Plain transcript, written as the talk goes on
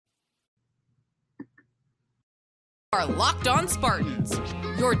Are Locked On Spartans,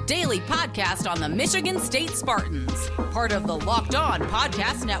 your daily podcast on the Michigan State Spartans, part of the Locked On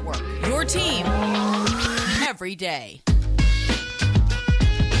Podcast Network, your team every day.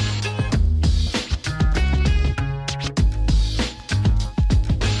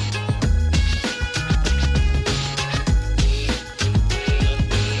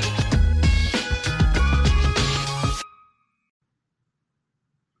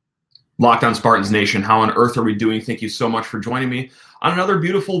 Locked On Spartans Nation, how on earth are we doing? Thank you so much for joining me on another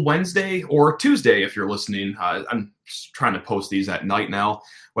beautiful Wednesday or Tuesday if you're listening. I'm just trying to post these at night now,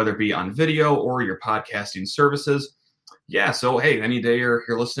 whether it be on video or your podcasting services. Yeah, so hey, any day you're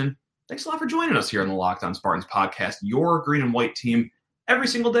listening, thanks a lot for joining us here on the Locked On Spartans podcast, your green and white team every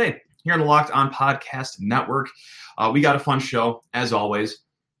single day here on the Locked On Podcast Network. We got a fun show, as always,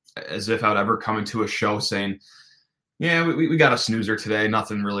 as if I would ever come into a show saying, yeah, we got a snoozer today.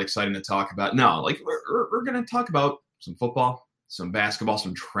 Nothing really exciting to talk about. No, like we're going to talk about some football, some basketball,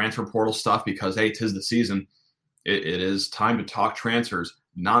 some transfer portal stuff because, hey, 'tis the season. It is time to talk transfers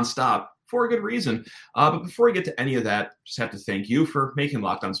nonstop for a good reason. But before we get to any of that, just have to thank you for making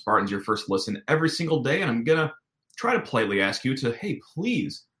Locked On Spartans your first listen every single day. And I'm going to try to politely ask you to, hey,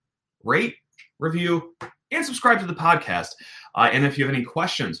 please rate, review, and subscribe to the podcast. And if you have any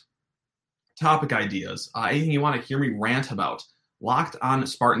questions, topic ideas, anything you want to hear me rant about,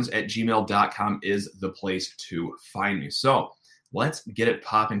 lockedonspartans@gmail.com is the place to find me. So let's get it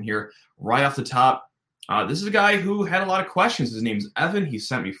popping here right off the top. This is a guy who had a lot of questions. His name's Evan. He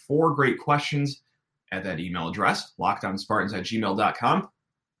sent me 4 great questions at that email address, lockedonspartans@gmail.com.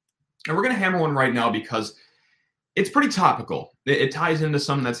 And we're going to hammer one right now because it's pretty topical. It ties into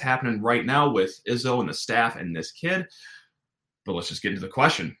something that's happening right now with Izzo and the staff and this kid. But let's just get into the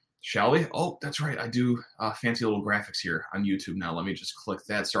question. Shall we? Oh, that's right. I do fancy little graphics here on YouTube now. Let me just click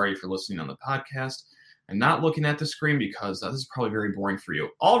that. Sorry for listening on the podcast and not looking at the screen because this is probably very boring for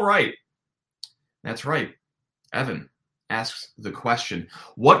you. All right. That's right. Evan asks the question,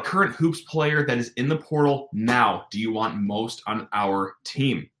 what current hoops player that is in the portal now do you want most on our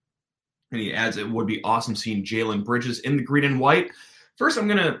team? And he adds, it would be awesome seeing Jalen Bridges in the green and white. First, I'm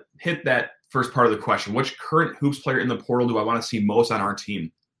going to hit that first part of the question. Which current hoops player in the portal do I want to see most on our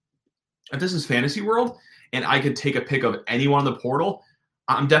team? If this is fantasy world and I could take a pick of anyone in the portal,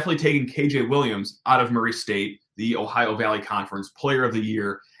 I'm definitely taking KJ Williams out of Murray State, the Ohio Valley Conference Player of the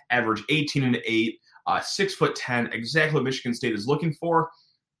Year, average 18-8, 6'10", exactly what Michigan State is looking for.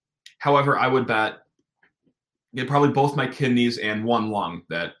 However, I would bet probably both my kidneys and one lung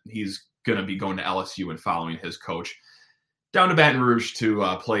that he's going to be going to LSU and following his coach down to Baton Rouge to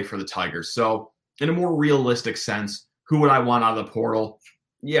play for the Tigers. So in a more realistic sense, who would I want out of the portal?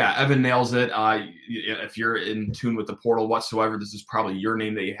 Yeah, Evan nails it. If you're in tune with the portal whatsoever, this is probably your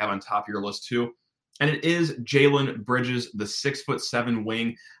name that you have on top of your list too. And it is Jalen Bridges, the 6'7"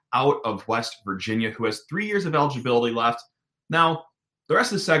 wing out of West Virginia, who has 3 years of eligibility left. Now, the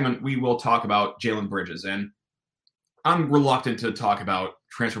rest of the segment, we will talk about Jalen Bridges. And I'm reluctant to talk about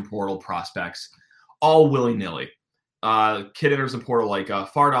transfer portal prospects all willy-nilly. Kid enters the portal like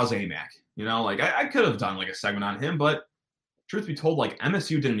Fardaws Aimaq. You know, like I could have done like a segment on him, but truth be told, like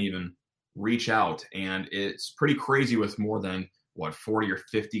MSU didn't even reach out, and it's pretty crazy with more than 40 or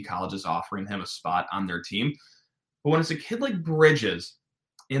 50 colleges offering him a spot on their team. But when it's a kid like Bridges,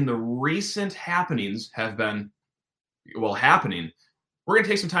 and the recent happenings have been happening, we're going to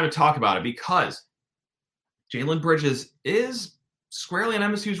take some time to talk about it because Jalen Bridges is squarely on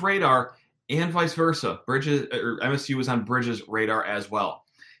MSU's radar, and vice versa. MSU is on Bridges' radar as well.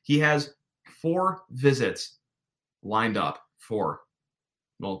 He has 4 visits lined up for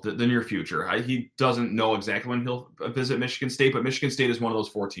the near future. He doesn't know exactly when he'll visit Michigan State, but Michigan State is one of those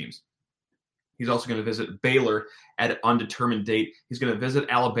 4 teams. He's also going to visit Baylor at an undetermined date. He's going to visit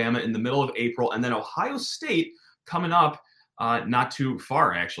Alabama in the middle of April, and then Ohio State coming up not too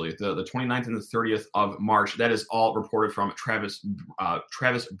far, actually, the 29th and the 30th of March. That is all reported from Travis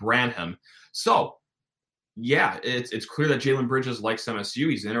Branham. So, yeah, it's clear that Jalen Bridges likes MSU.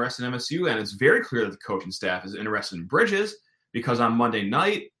 He's interested in MSU, and it's very clear that the coaching staff is interested in Bridges because on Monday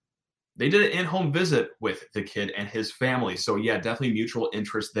night, they did an in-home visit with the kid and his family. So, yeah, definitely mutual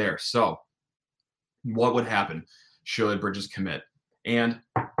interest there. So, what would happen should Bridges commit? And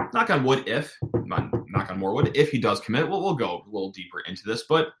knock on more wood, if he does commit, we'll go a little deeper into this.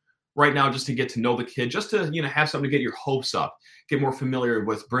 But right now, just to get to know the kid, just to have something to get your hopes up, get more familiar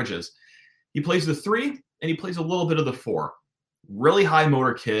with Bridges. He plays the 3, and he plays a little bit of the 4. Really high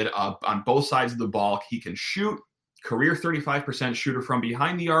motor kid on both sides of the ball. He can shoot, career 35% shooter from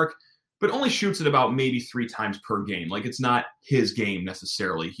behind the arc, but only shoots it about maybe 3 times per game. Like, it's not his game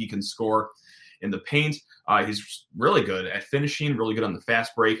necessarily. He can score in the paint. He's really good at finishing, really good on the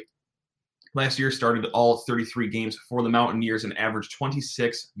fast break. Last year, started all 33 games for the Mountaineers and averaged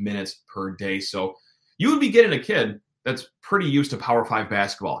 26 minutes per day. So you would be getting a kid that's pretty used to Power 5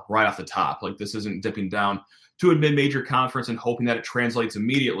 basketball right off the top. Like, this isn't dipping down to a mid-major conference and hoping that it translates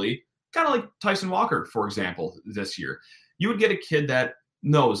immediately, kind of like Tyson Walker, for example, this year. You would get a kid that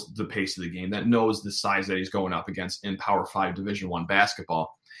knows the pace of the game, that knows the size that he's going up against in Power 5 Division I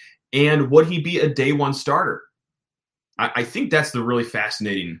basketball. And would he be a day one starter? I think that's the really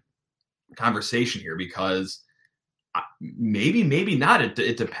fascinating conversation here, because maybe not.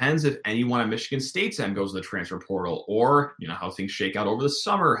 It depends if anyone at Michigan State's end goes to the transfer portal, or how things shake out over the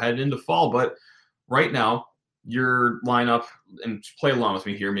summer, headed into fall. But right now, your lineup, and play along with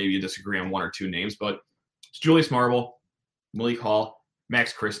me here, maybe you disagree on one or two names, but it's Julius Marble, Malik Hall,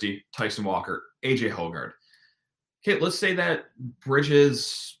 Max Christie, Tyson Walker, AJ Hoggard. Okay, let's say that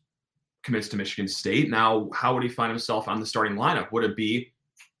Bridges commits to Michigan State. Now, how would he find himself on the starting lineup? Would it be,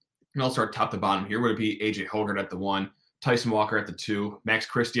 and I'll start top to bottom here, would it be AJ Hoggard at the 1, Tyson Walker at the 2, Max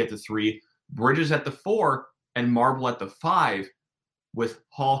Christie at the 3, Bridges at the 4, and Marble at the 5, with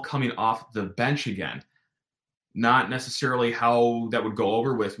Hall coming off the bench again? Not necessarily how that would go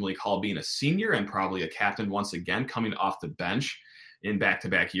over with Malik Hall being a senior and probably a captain once again, coming off the bench in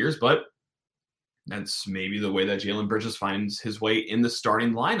back-to-back years, but that's maybe the way that Jalen Bridges finds his way in the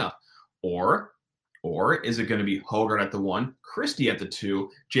starting lineup. Or is it going to be Hoggard at the 1, Christie at the 2,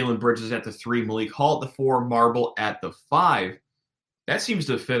 Jalen Bridges at the 3, Malik Hall at the 4, Marble at the 5? That seems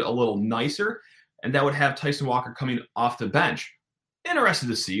to fit a little nicer, and that would have Tyson Walker coming off the bench. Interested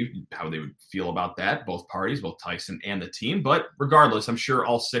to see how they would feel about that, both parties, both Tyson and the team. But regardless, I'm sure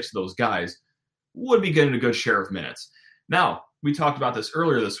all 6 of those guys would be getting a good share of minutes. Now, we talked about this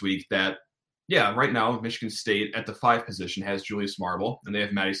earlier this week that, right now, Michigan State at the 5 position has Julius Marble, and they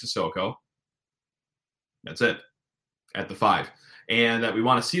have Mady Sissoko. That's it, at the 5. And that we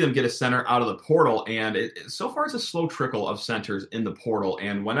want to see them get a center out of the portal. And so far, it's a slow trickle of centers in the portal.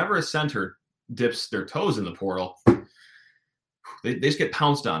 And whenever a center dips their toes in the portal, they just get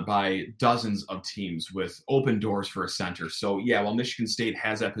pounced on by dozens of teams with open doors for a center. So, while Michigan State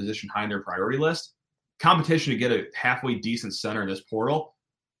has that position high in their priority list, competition to get a halfway decent center in this portal,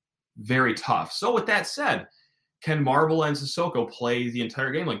 very tough. So with that said, can Marble and Sissoko play the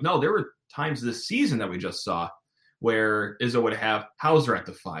entire game? No, there were times this season that we just saw where Izzo would have Hauser at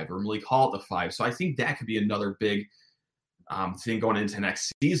the 5 or Malik Hall at the 5. So I think that could be another big thing going into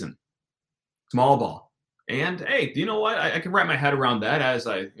next season. Small ball. And, hey, you know what? I can wrap my head around that as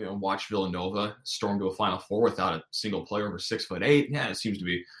I watch Villanova storm to a Final Four without a single player over 6'8". Yeah, it seems to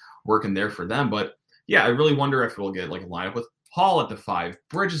be working there for them. But, I really wonder if we'll get a lineup with Hall at the 5,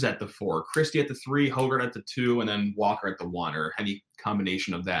 Bridges at the 4, Christie at the 3, Hoggard at the 2, and then Walker at the 1, or any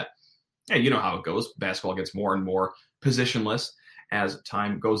combination of that. Yeah, you know how it goes. Basketball gets more and more positionless as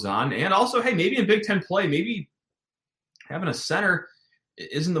time goes on. And also, hey, maybe in Big Ten play, maybe having a center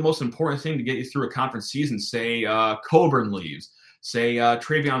isn't the most important thing to get you through a conference season. Say Coburn leaves, say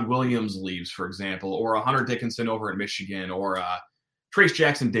Travion Williams leaves, for example, or Hunter Dickinson over at Michigan, or Trace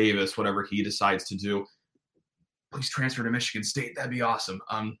Jackson Davis, whatever he decides to do. Please transfer to Michigan State. That'd be awesome.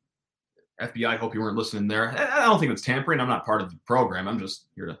 FBI, hope you weren't listening there. I don't think it's tampering. I'm not part of the program. I'm just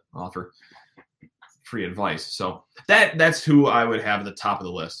here to offer free advice. So that's who I would have at the top of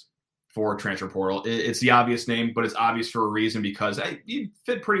the list for transfer portal. It's the obvious name, but it's obvious for a reason, because you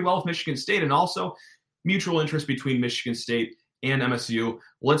fit pretty well with Michigan State, and also mutual interest between Michigan State and MSU.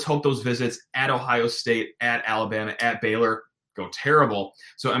 Let's hope those visits at Ohio State, at Alabama, at Baylor go terrible,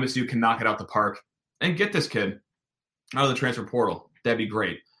 so MSU can knock it out the park and get this kid out of the transfer portal. That'd be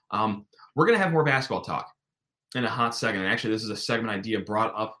great. We're going to have more basketball talk in a hot second. And actually, this is a segment idea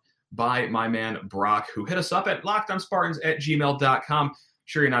brought up by my man Brock, who hit us up at lockedonspartans@gmail.com.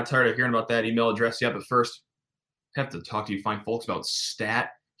 Sure, you're not tired of hearing about that email address yet, but first, I have to talk to you fine folks about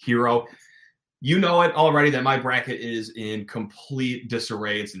Stat Hero. You know it already that my bracket is in complete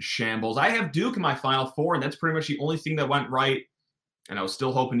disarray. It's in shambles. I have Duke in my Final Four, and that's pretty much the only thing that went right, and I was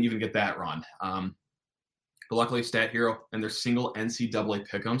still hoping to even get that run. But luckily, Stat Hero and their single NCAA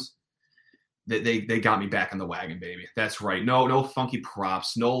pick'ems, they got me back on the wagon, baby. That's right. No funky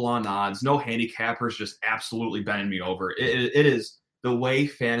props, no long odds, no handicappers, just absolutely bending me over. It is the way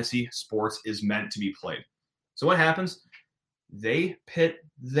fantasy sports is meant to be played. So what happens? They pit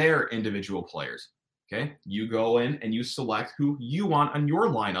their individual players. Okay? You go in and you select who you want on your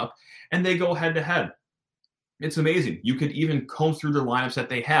lineup, and they go head to head. It's amazing. You could even comb through their lineups that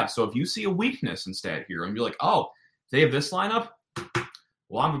they have. So if you see a weakness in Stat Hero and you're like, oh, they have this lineup?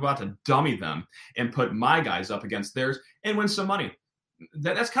 Well, I'm about to dummy them and put my guys up against theirs and win some money.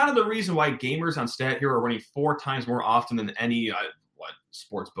 that's kind of the reason why gamers on Stat Hero are winning 4 times more often than any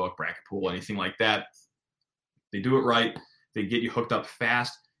sports book, bracket pool, anything like that. They do it right. They get you hooked up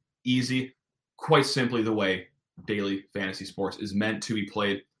fast, easy, quite simply the way daily fantasy sports is meant to be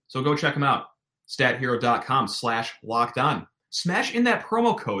played. So go check them out. StatHero.com/lockedon. Smash in that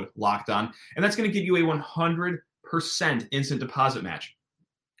promo code LOCKEDON, and that's going to get you a 100% instant deposit match.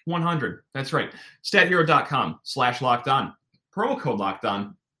 100. That's right. StatHero.com/lockedon. Promo code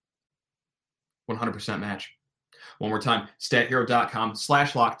LOCKEDON. 100% match. One more time.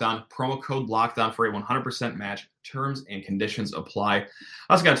 StatHero.com/lockedon. Promo code LOCKEDON for a 100% match. Terms and conditions apply. I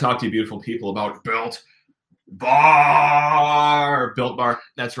also got to talk to you beautiful people about Built Bar. Built Bar.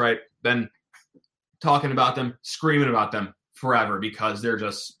 That's right. Been talking about them, screaming about them forever because they're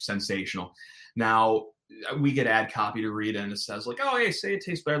just sensational. Now, we get ad copy to read and it says like, oh, hey, say it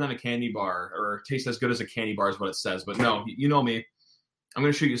tastes better than a candy bar or tastes as good as a candy bar is what it says. But no, you know me. I'm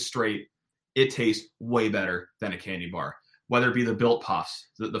going to shoot you straight. It tastes way better than a candy bar, whether it be the Built Puffs,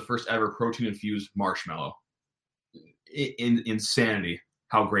 the first ever protein-infused marshmallow. Insanity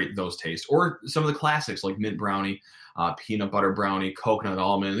how great those taste. Or some of the classics like mint brownie, peanut butter brownie, coconut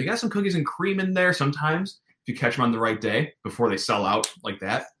almond. They got some cookies and cream in there sometimes. If you catch them on the right day before they sell out like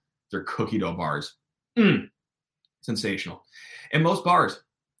that, they're cookie dough bars. Sensational. And most bars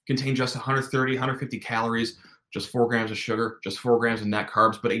contain just 130, 150 calories, just 4 grams of sugar, just 4 grams of net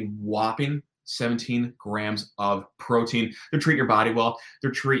carbs, but a whopping 17 grams of protein. They're treating your body well.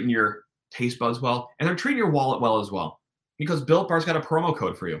 They're treating your taste buds well. And they're treating your wallet well as well. Because Built Bar's got a promo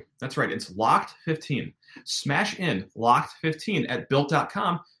code for you. That's right. It's LOCKED15. Smash in LOCKED15 at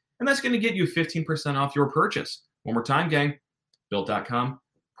Built.com, and that's going to get you 15% off your purchase. One more time, gang. Built.com.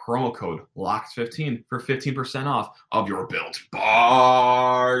 Promo code LOCKED15 for 15% off of your Built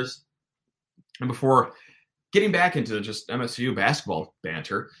Bars. And before getting back into just MSU basketball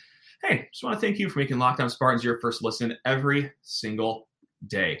banter, hey, just want to thank you for making Locked On Spartans your first listen every single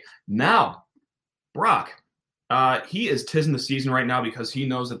day. Now, Brock, he is tizzing the season right now because he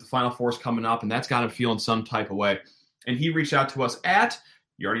knows that the Final Four is coming up, and that's got him feeling some type of way. And he reached out to us at,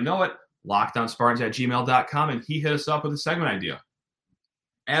 you already know it, lockedonspartans@gmail.com, and he hit us up with a segment idea.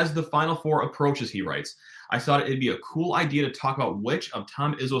 As the Final Four approaches, he writes, I thought it'd be a cool idea to talk about which of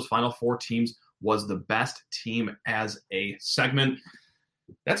Tom Izzo's Final Four teams was the best team as a segment.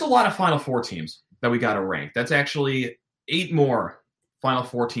 That's a lot of Final Four teams that we got to rank. That's actually 8 more Final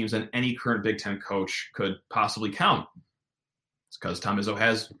Four teams than any current Big Ten coach could possibly count. It's because Tom Izzo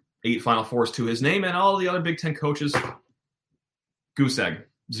has 8 Final Fours to his name, and all the other Big Ten coaches, goose egg,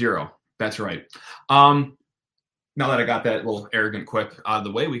 0. That's right. Now that I got that little arrogant quip out of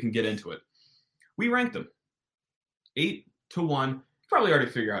the way, we can get into it. We ranked them 8 to 1. You probably already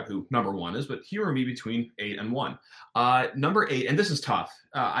figure out who number 1 is, but humor me between 8 and 1. Number 8, and this is tough.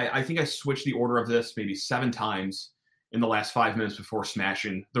 I think I switched the order of this maybe 7 times in the last 5 minutes before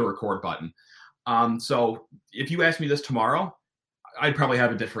smashing the record button. So if you ask me this tomorrow, I'd probably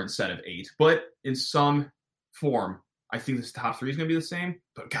have a different set of 8. But in some form, I think this top 3 is going to be the same.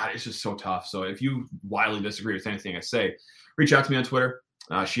 But, God, it's just so tough. So if you wildly disagree with anything I say, reach out to me on Twitter,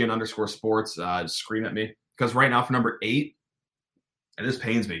 Sheehan_sports, scream at me. Because right now for number 8, and this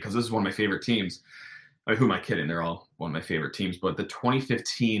pains me because this is one of my favorite teams. I mean, who am I kidding? They're all one of my favorite teams. But the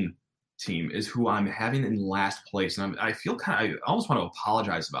 2015 team is who I'm having in last place. And I feel I almost want to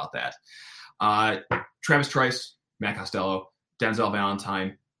apologize about that. Travis Trice, Matt Costello, Denzel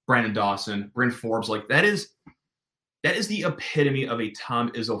Valentine, Brandon Dawson, Bryn Forbes. Like that is the epitome of a Tom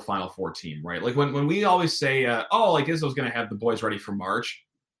Izzo Final Four team, right? Like when we always say, like Izzo's going to have the boys ready for March.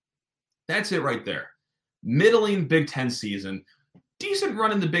 That's it right there. Middling Big Ten season, decent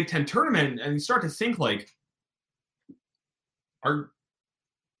run in the Big Ten tournament, and you start to think like, are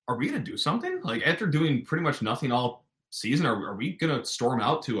we going to do something? Like after doing pretty much nothing all season, are we going to storm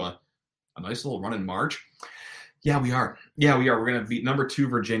out to a nice little run in March? Yeah, we are. We're going to beat number 2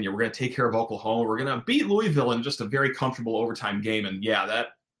 Virginia. We're going to take care of Oklahoma. We're going to beat Louisville in just a very comfortable overtime game. And yeah, that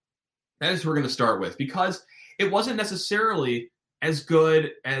is who we're going to start with because it wasn't necessarily as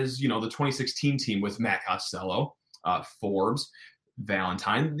good as, the 2016 team with Matt Costello, Forbes,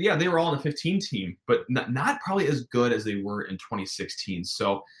 Valentine. Yeah, they were all in the 15 team, but not probably as good as they were in 2016.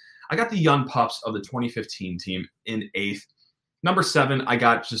 So I got the young pups of the 2015 team in 8th. Number 7, I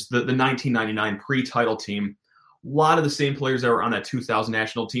got just the 1999 pre-title team. A lot of the same players that were on that 2000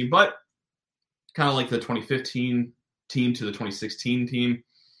 national team, but kind of like the 2015 team to the 2016 team.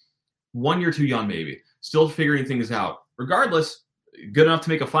 1 year too young, maybe. Still figuring things out. Regardless, good enough to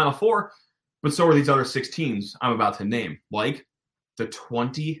make a Final Four, but so are these other 6 teams I'm about to name, like the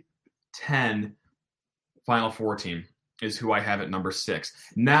 2010 Final Four team. is who I have at number 6.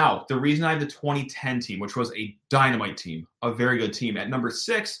 Now, the reason I have the 2010 team, which was a dynamite team, a very good team, at number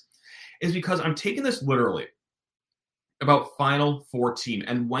 6 is because I'm taking this literally about Final Four team.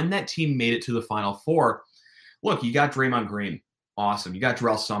 And when that team made it to the Final Four, look, you got Draymond Green. Awesome. You got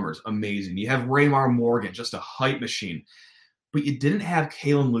Jarrell Summers. Amazing. You have Raymar Morgan, just a hype machine. But you didn't have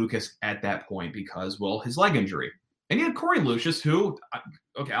Kalen Lucas at that point because, well, his leg injury. And you had Corey Lucius, who,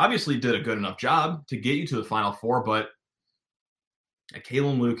 okay, obviously did a good enough job to get you to the Final Four, but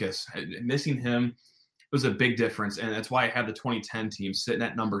Kalen Lucas, missing him was a big difference. And that's why I have the 2010 team sitting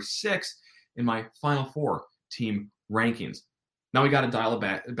at number 6 in my Final Four team rankings. Now we got to dial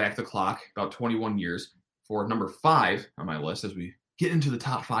it back the clock about 21 years for number 5 on my list as we get into the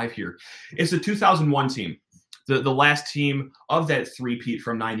top 5 here. It's the 2001 team, the last team of that three-peat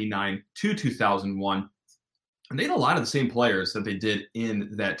from 99 to 2001. And they had a lot of the same players that they did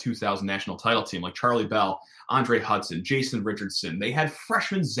in that 2000 national title team, like Charlie Bell, Andre Hudson, Jason Richardson. They had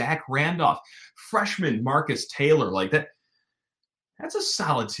freshman Zach Randolph, freshman Marcus Taylor. Like that. That's a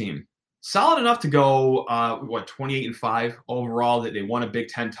solid team. Solid enough to go, 28-5 overall, that they won a Big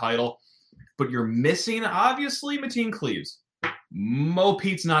Ten title. But you're missing, obviously, Mateen Cleaves. Mo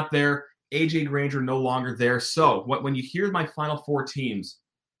Pete's not there. AJ Granger no longer there. So when you hear my Final Four teams,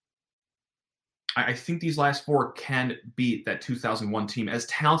 I think these last 4 can beat that 2001 team, as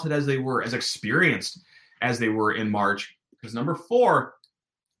talented as they were, as experienced as they were in March. Because number 4,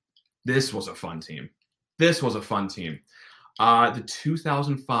 this was a fun team. This was a fun team. The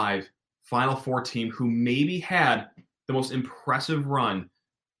 2005 Final Four team, who maybe had the most impressive run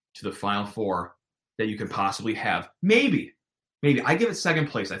to the Final Four that you could possibly have. Maybe. I give it second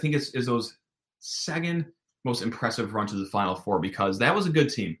place. I think it's those second most impressive run to the Final Four, because that was a good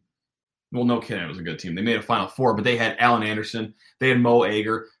team. Well, no kidding, it was a good team. They made a Final Four, but they had Allen Anderson, they had Mo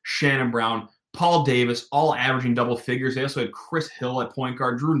Ager, Shannon Brown, Paul Davis, all averaging double figures. They also had Chris Hill at point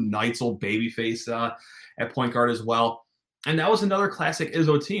guard, Drew Neitzel, babyface at point guard as well. And that was another classic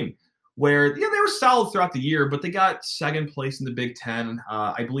Izzo team where, they were solid throughout the year, but they got second place in the Big Ten.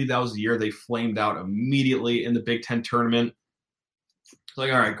 I believe that was the year they flamed out immediately in the Big Ten tournament. It's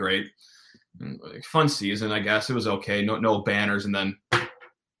like, all right, great. Fun season, I guess. It was okay. No banners. And then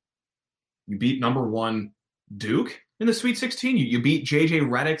you beat number 1 Duke in the Sweet 16. You beat J.J.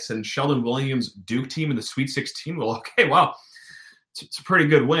 Redick's and Sheldon Williams' Duke team in the Sweet 16. Well, okay, wow. It's a pretty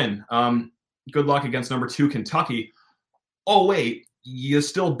good win. Good luck against number 2 Kentucky. Oh, wait. You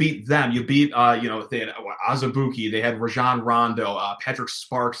still beat them. You beat, they had Azubuike. They had Rajon Rondo, Patrick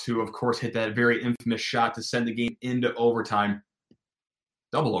Sparks, who, of course, hit that very infamous shot to send the game into overtime.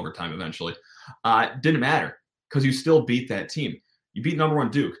 Double overtime eventually. Didn't matter because you still beat that team. You beat number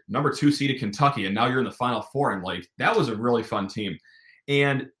 1 Duke, number 2 seeded Kentucky, and now you're in the Final Four. And that was a really fun team.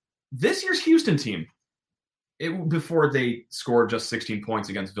 And this year's Houston team, before they scored just 16 points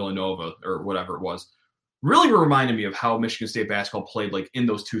against Villanova or whatever it was, really reminded me of how Michigan State basketball played in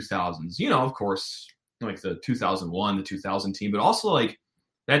those 2000s. Of course, the 2001, the 2000 team, but also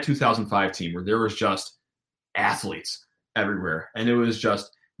that 2005 team where there was just athletes everywhere. And it was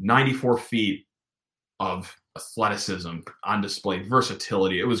just 94 feet of athleticism on display,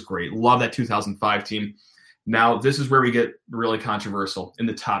 versatility. It was great. Love that 2005 team. Now, this is where we get really controversial in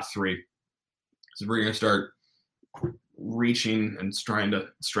the top 3. So we're going to start reaching and trying to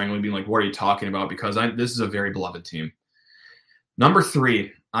strangling, being like, what are you talking about? Because this is a very beloved team. Number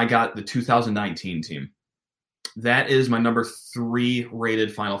 3, I got the 2019 team. That is my number 3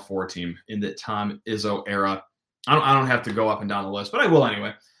 rated Final Four team in the Tom Izzo era. I don't have to go up and down the list, but I will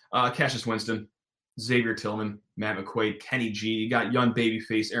anyway. Cassius Winston, Xavier Tillman, Matt McQuaid, Kenny G. You got young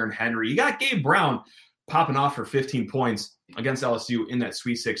babyface Aaron Henry. You got Gabe Brown popping off for 15 points against LSU in that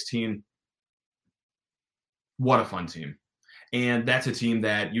Sweet 16. What a fun team. And that's a team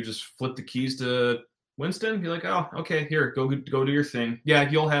that you just flip the keys to Winston. You're like, oh, okay, here, go do your thing. Yeah,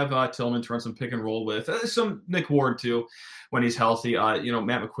 you'll have Tillman to run some pick and roll with. Some Nick Ward, too, when he's healthy. Matt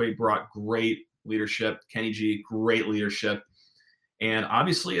McQuaid brought great leadership. Kenny G, great leadership. And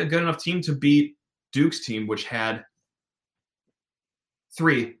obviously a good enough team to beat Duke's team, which had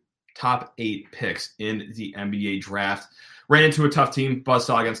 3 top 8 picks in the NBA draft. Ran into a tough team,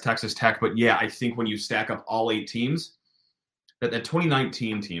 buzzsaw against Texas Tech. But yeah, I think when you stack up all 8 teams, that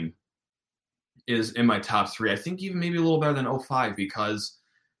 2019 team is in my top 3. I think even maybe a little better than 05 because,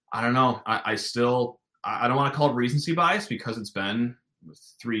 I don't know, I don't want to call it recency bias because it's been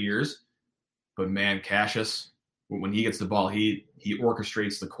 3 years. But man, Cassius, when he gets the ball, he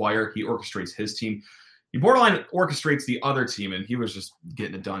orchestrates the choir. He orchestrates his team. He borderline orchestrates the other team, and he was just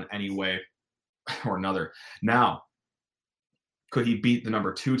getting it done any way or another. Now, could he beat the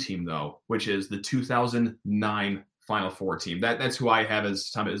number 2 team, though, which is the 2009 Final Four team. That's who I have as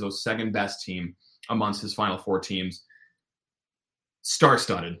Tom Izzo's second best team amongst his Final Four teams.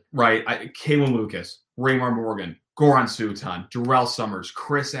 Star-studded, right? Kalen Lucas, Raymar Morgan, Goran Suton, Jarrell Summers,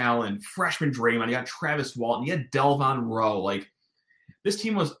 Chris Allen, freshman Draymond. You got Travis Walton. You had Delvon Rowe. Like, this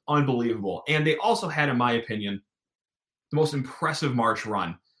team was unbelievable. And they also had, in my opinion, the most impressive March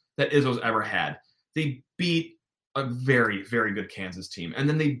run that Izzo's ever had. They beat a very, very good Kansas team. And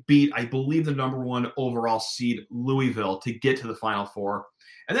then they beat, I believe, the number 1 overall seed, Louisville, to get to the Final Four.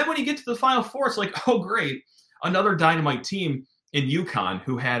 And then when you get to the Final Four, it's like, oh, great, another dynamite team in UConn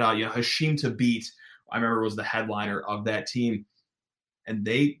who had Hashim to beat. I remember was the headliner of that team. And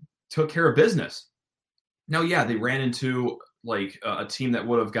they took care of business. Now, yeah, they ran into like a team that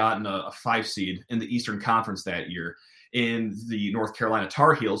would have gotten a 5 seed in the Eastern Conference that year in the North Carolina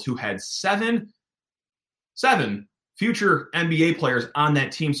Tar Heels, who had seven future NBA players on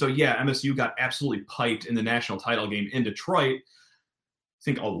that team. So, yeah, MSU got absolutely piped in the national title game in Detroit. I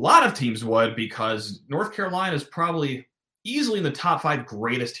think a lot of teams would, because North Carolina is probably easily in the top 5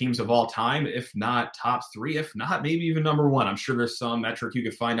 greatest teams of all time, if not top 3, if not maybe even number 1. I'm sure there's some metric you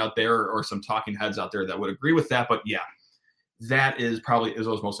could find out there or some talking heads out there that would agree with that. But, yeah, that is probably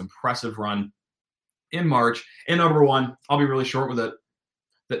Izzo's most impressive run in March. And number 1, I'll be really short with it,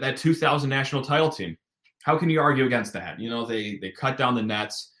 that 2000 national title team. How can you argue against that? You know, they cut down the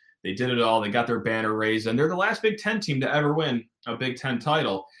nets. They did it all. They got their banner raised, and they're the last Big Ten team to ever win a Big Ten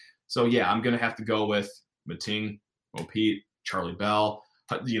title. So, yeah, I'm going to have to go with Mating, Mo Pete, Charlie Bell,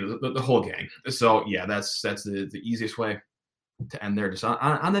 the whole gang. So, yeah, that's the easiest way to end there. Just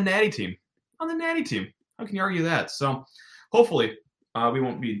on the Natty team. On the Natty team. How can you argue that? So, hopefully, we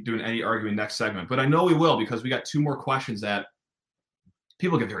won't be doing any arguing next segment. But I know we will, because we got 2 more questions that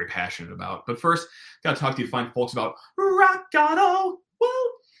people get very passionate about. But first, got to talk to you fine folks about Rock Auto. Woo!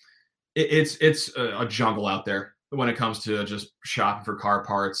 It's a jungle out there when it comes to just shopping for car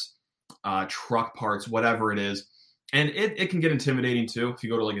parts, truck parts, whatever it is. And it can get intimidating, too. If you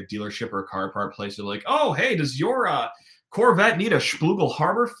go to, like, a dealership or a car part place, you're like, oh, hey, does your Corvette need a Splugel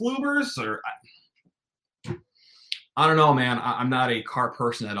Harbor Flubers? Or I don't know, man. I'm not a car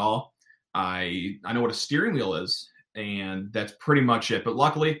person at all. I know what a steering wheel is, and that's pretty much it. But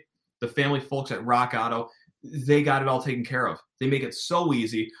luckily, the family folks at Rock Auto, they got it all taken care of. They make it so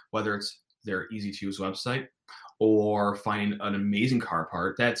easy, whether it's their easy-to-use website or finding an amazing car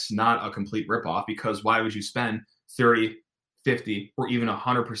part that's not a complete ripoff, because why would you spend 30, 50, or even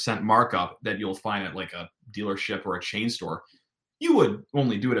 100% markup that you'll find at like a dealership or a chain store? You would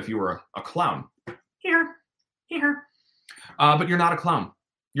only do it if you were a clown. Here. But you're not a clown.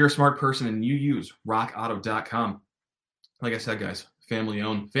 You're a smart person, and you use rockauto.com. Like I said, guys,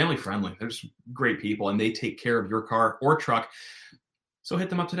 family-owned, family-friendly. They're just great people, and they take care of your car or truck. So hit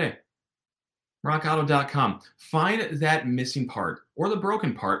them up today. rockauto.com. Find that missing part or the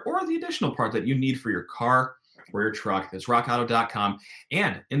broken part or the additional part that you need for your car or your truck. That's rockauto.com.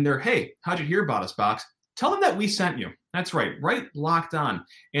 And in their, hey, how'd you hear about us box, tell them that we sent you. That's right. Right locked on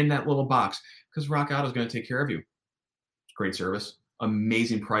in that little box, because Rock Auto is going to take care of you. Great service,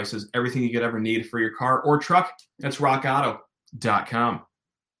 amazing prices, everything you could ever need for your car or truck. That's rockauto.com.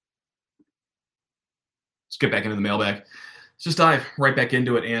 Let's get back into the mailbag. Let's just dive right back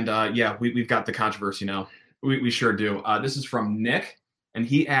into it. And yeah, we've got the controversy now. We sure do. This is from Nick, and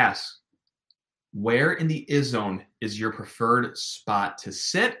he asks, where in the Izzone is your preferred spot to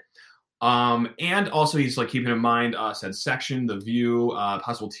sit? And also he's like keeping in mind said section, the view,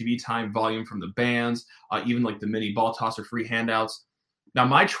 possible TV time, volume from the bands, even like the mini ball tosser free handouts. Now,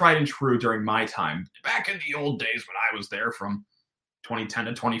 my tried and true during my time, back in the old days when I was there from 2010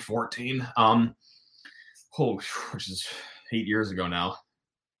 to 2014, which is 8 years ago now.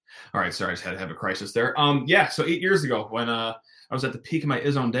 All right, sorry, I just had to have a crisis there. Yeah, so 8 years ago when I was at the peak of my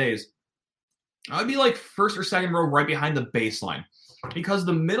Izzone days, I'd be like first or second row right behind the baseline. Because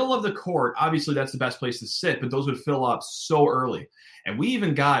the middle of the court, obviously that's the best place to sit, but those would fill up so early. And we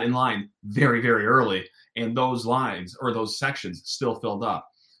even got in line very, very early, and those lines or those sections still filled up.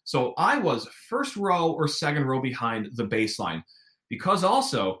 So I was first row or second row behind the baseline, because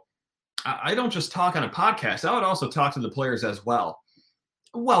also I don't just talk on a podcast. I would also talk to the players as well,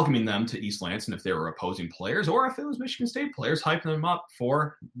 welcoming them to East Lansing if they were opposing players, or if it was Michigan State players, hyping them up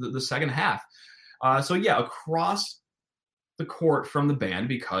for the second half. So yeah, across the court from the band,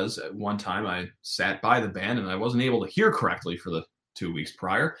 because at one time I sat by the band and I wasn't able to hear correctly for the 2 weeks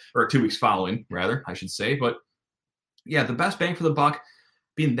prior, or 2 weeks following, rather, I should say. But yeah, the best bang for the buck,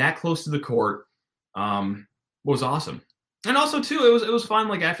 being that close to the court, was awesome. And also, too, it was fun,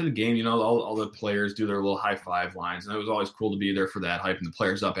 like, after the game, you know, all the players do their little high-five lines, and it was always cool to be there for that, hyping the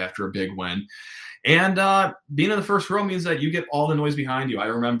players up after a big win. And being in the first row means that you get all the noise behind you. I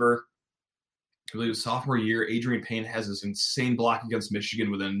remember, I believe it was sophomore year, Adrian Payne has this insane block against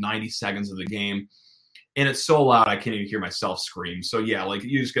Michigan within 90 seconds of the game. And it's so loud, I can't even hear myself scream. So, yeah, like,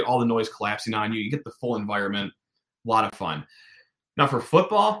 you just get all the noise collapsing on you. You get the full environment. A lot of fun. Now, for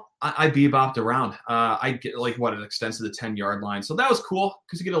football, I bebopped around. I get, like, it extends to the 10-yard line. So that was cool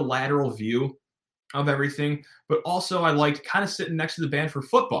because you get a lateral view of everything. But also, I liked kind of sitting next to the band for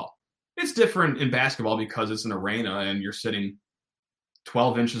football. It's different in basketball because it's an arena and you're sitting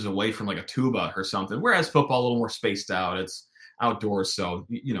 12 inches away from, like, a tuba or something. Whereas football, a little more spaced out. It's outdoors, so,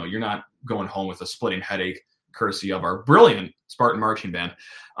 you know, you're not going home with a splitting headache courtesy of our brilliant Spartan marching band.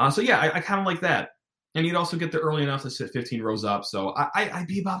 So, yeah, I kind of like that. And you'd also get there early enough to sit 15 rows up. So I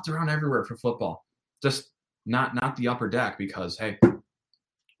bebopped around everywhere for football. Just not the upper deck because, hey,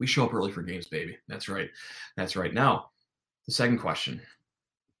 we show up early for games, baby. That's right. That's right. Now, the second question.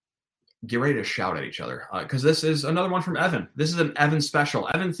 Get ready to shout at each other because this is another one from Evan. This is an Evan special.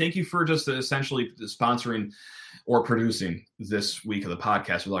 Evan, thank you for just essentially sponsoring or producing this week of the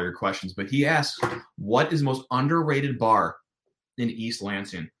podcast with all your questions. But he asks, what is the most underrated bar in East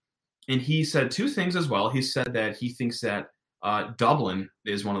Lansing? And he said two things as well. He said that he thinks that Dublin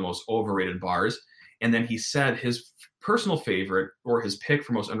is one of the most overrated bars. And then he said his personal favorite or his pick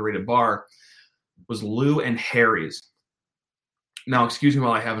for most underrated bar was Lou and Harry's. Now, excuse me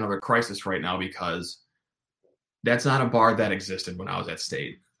while I have another crisis right now because that's not a bar that existed when I was at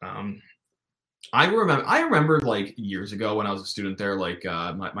State. I remember like years ago when I was a student there, like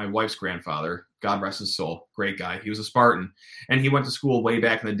my wife's grandfather, God rest his soul, great guy. He was a Spartan, and he went to school way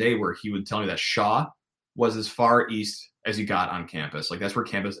back in the day where he would tell me that Shaw was as far east as you got on campus. Like that's where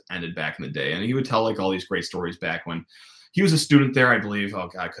campus ended back in the day, and he would tell like all these great stories back when he was a student there. I believe, oh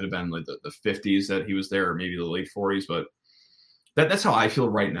God, it could have been like the 50s that he was there, or maybe the late 40s, but that's how I feel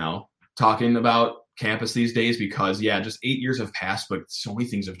right now talking about campus these days because, yeah, just 8 years have passed, but so many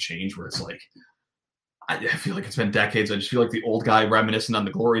things have changed where it's like, I feel like it's been decades. I just feel like the old guy reminiscing on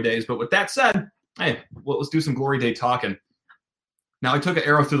the glory days. But with that said, hey, well, let's do some glory day talking. Now, I took an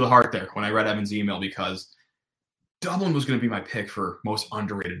arrow through the heart there when I read Evan's email because Dublin was going to be my pick for most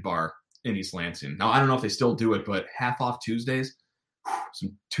underrated bar in East Lansing. Now, I don't know if they still do it, but half off Tuesdays,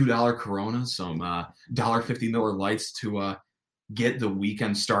 some $2 Coronas, some $1.50 Miller Lights to get the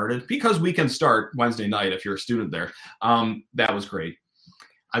weekend started because weekends start Wednesday night if you're a student there. That was great.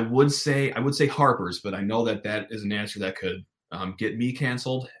 I would say Harper's, but I know that is an answer that could get me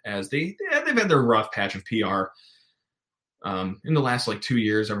canceled as they've had their rough patch of PR in the last like 2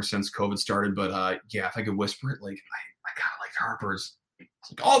 years ever since COVID started. But yeah, if I could whisper it, like I kind of liked Harper's.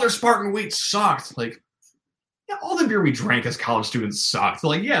 It's like, oh, their Spartan wheat sucked. Like, yeah, all the beer we drank as college students sucked.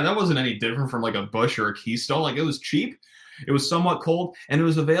 Like, yeah, that wasn't any different from like a Busch or a Keystone. Like, it was cheap. It was somewhat cold, and it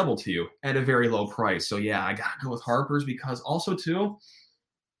was available to you at a very low price. So, yeah, I got to go with Harper's because also, too,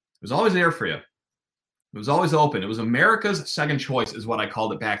 it was always there for you. It was always open. It was America's second choice is what I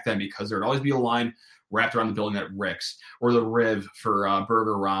called it back then because there would always be a line wrapped around the building at Rick's or the Riv for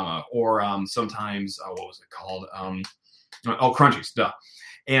Burger Rama or sometimes, what was it called? Crunchies, duh.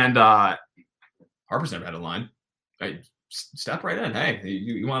 And Harper's never had a line. Step right in. Hey,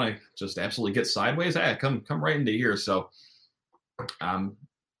 you want to just absolutely get sideways? Hey, come right into here. So I'm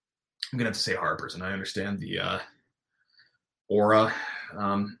going to have to say Harper's, and I understand the aura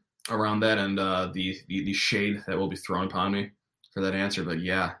around that and the shade that will be thrown upon me for that answer. But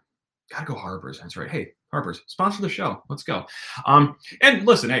yeah, gotta go Harper's. That's right. Hey, Harper's, sponsor the show. Let's go. And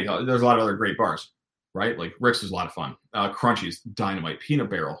listen, hey, there's a lot of other great bars, right? Like Rick's was a lot of fun. Crunchies, Dynamite, Peanut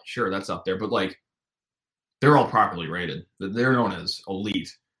Barrel. Sure, that's up there. But like, they're all properly rated. They're known as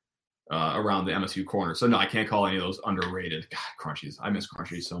elite around the MSU corner. So no, I can't call any of those underrated. God, Crunchies. I miss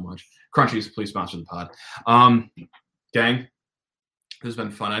Crunchies so much. Crunchies, please sponsor the pod. Gang, this has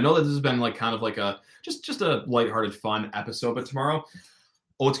been fun. I know that this has been like kind of like a just a lighthearted, fun episode, but tomorrow,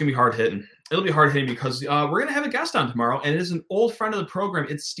 it's gonna be hard hitting. It'll be hard hitting because we're gonna have a guest on tomorrow, and it is an old friend of the program.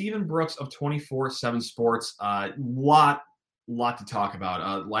 It's Stephen Brooks of 24/7 Sports. Lot to talk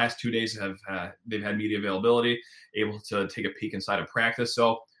about. Last 2 days they've had media availability, able to take a peek inside of practice.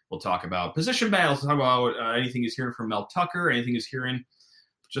 So we'll talk about position battles, talk about anything he's hearing from Mel Tucker, anything he's hearing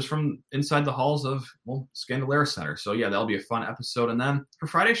just from inside the halls of, Scandalera Center. So, yeah, that'll be a fun episode. And then for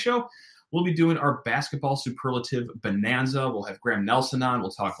Friday's show, we'll be doing our basketball superlative bonanza. We'll have Graham Nelson on.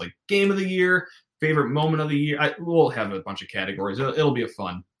 We'll talk like game of the year, favorite moment of the year. We'll have a bunch of categories. It'll be a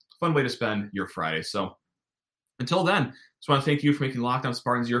fun way to spend your Friday. So until then, just want to thank you for making Locked On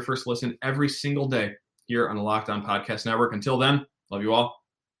Spartans your first listen every single day. here on the Locked On Podcast Network. Until then, love you all.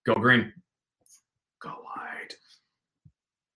 Go green.